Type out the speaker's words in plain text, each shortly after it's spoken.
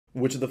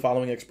Which of the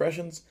following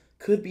expressions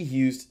could be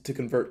used to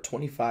convert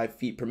 25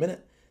 feet per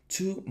minute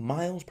to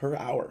miles per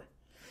hour?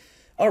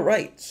 All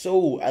right,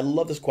 so I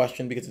love this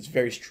question because it's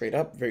very straight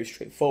up, very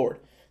straightforward.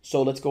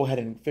 So let's go ahead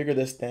and figure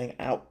this thing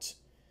out.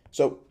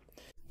 So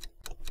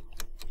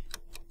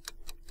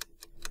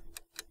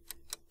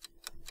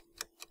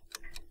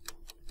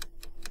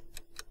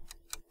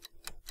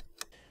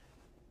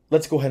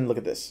let's go ahead and look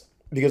at this.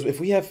 Because if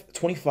we have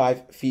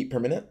 25 feet per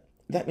minute,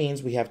 that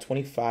means we have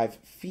 25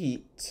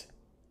 feet,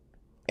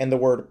 and the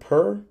word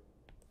per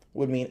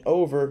would mean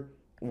over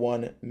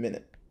 1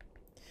 minute.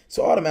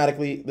 So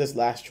automatically, this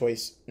last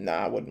choice,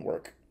 nah, wouldn't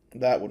work.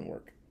 That wouldn't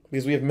work.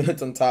 Because we have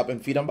minutes on top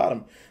and feet on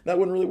bottom. That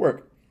wouldn't really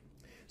work.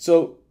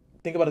 So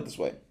think about it this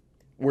way.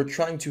 We're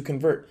trying to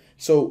convert.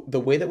 So the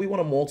way that we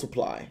want to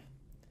multiply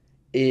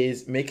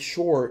is make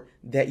sure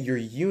that your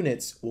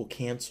units will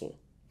cancel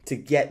to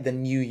get the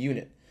new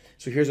unit.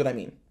 So here's what I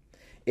mean.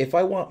 If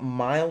I want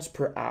miles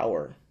per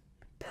hour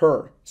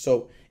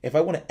so if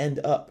I want to end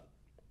up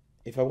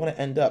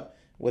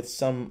with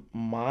some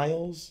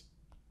miles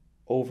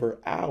over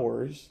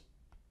hours,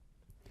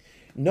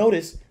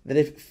 notice that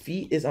if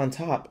feet is on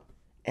top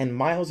and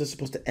miles is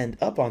supposed to end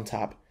up on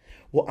top,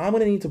 well, I'm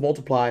going to need to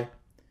multiply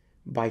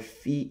by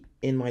feet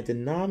in my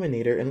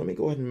denominator. And let me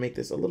go ahead and make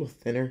this a little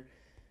thinner.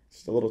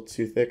 Just a little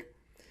too thick.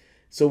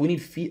 So we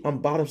need feet on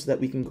bottom so that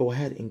we can go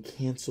ahead and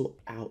cancel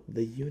out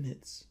the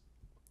units.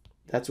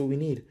 That's what we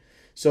need.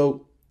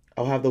 So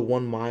I'll have the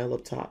 1 mile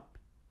up top.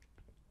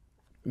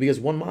 Because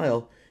 1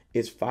 mile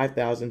is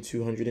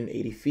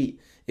 5,280 feet.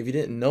 If you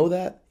didn't know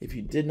that, if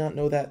you did not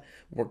know that,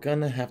 we're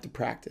going to have to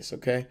practice,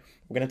 okay?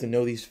 We're going to have to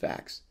know these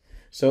facts.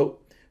 So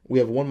we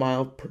have 1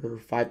 mile per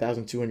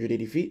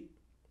 5,280 feet.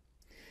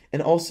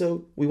 And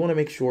also, we want to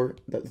make sure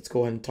that, let's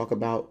go ahead and talk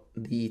about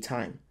the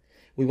time.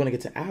 We want to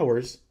get to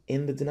hours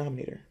in the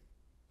denominator.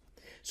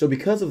 So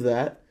because of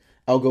that,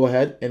 I'll go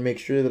ahead and make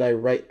sure that I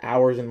write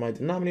hours in my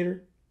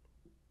denominator.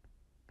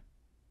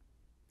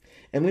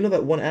 And we know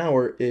that 1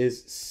 hour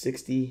is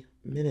 60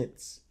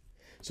 minutes.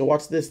 So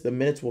watch this, the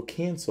minutes will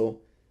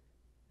cancel.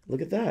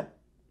 Look at that.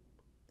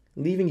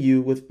 Leaving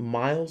you with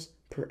miles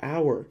per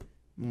hour.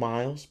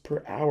 Miles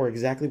per hour,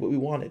 exactly what we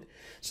wanted.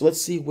 So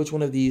let's see which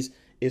one of these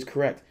is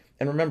correct.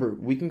 And remember,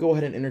 we can go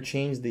ahead and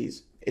interchange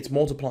these. It's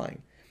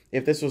multiplying.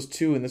 If this was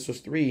 2 and this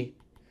was 3,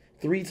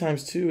 3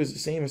 times 2 is the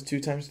same as 2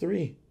 times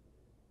 3.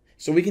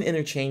 So we can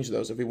interchange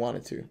those if we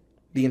wanted to,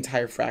 the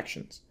entire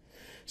fractions.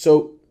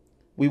 So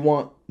we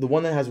want the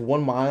one that has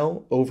 1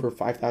 mile over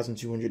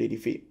 5,280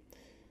 feet.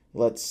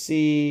 Let's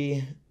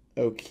see.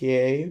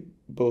 Okay,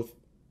 both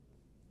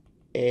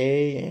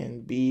A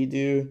and B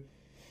do,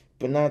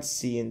 but not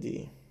C and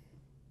D.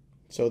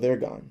 So they're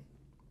gone.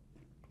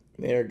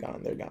 They're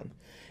gone. They're gone.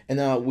 And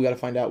now we got to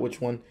find out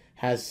which one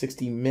has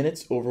 60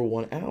 minutes over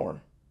 1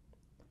 hour.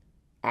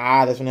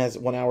 Ah, this one has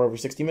 1 hour over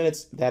 60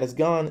 minutes. That is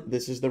gone.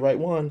 This is the right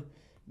one.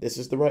 This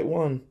is the right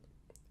one.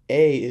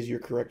 A is your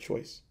correct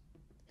choice.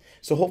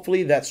 So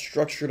hopefully that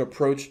structured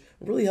approach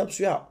really helps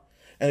you out.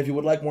 And if you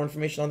would like more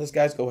information on this,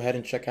 guys, go ahead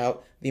and check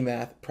out the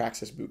Math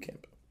Praxis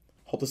Bootcamp.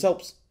 Hope this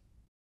helps.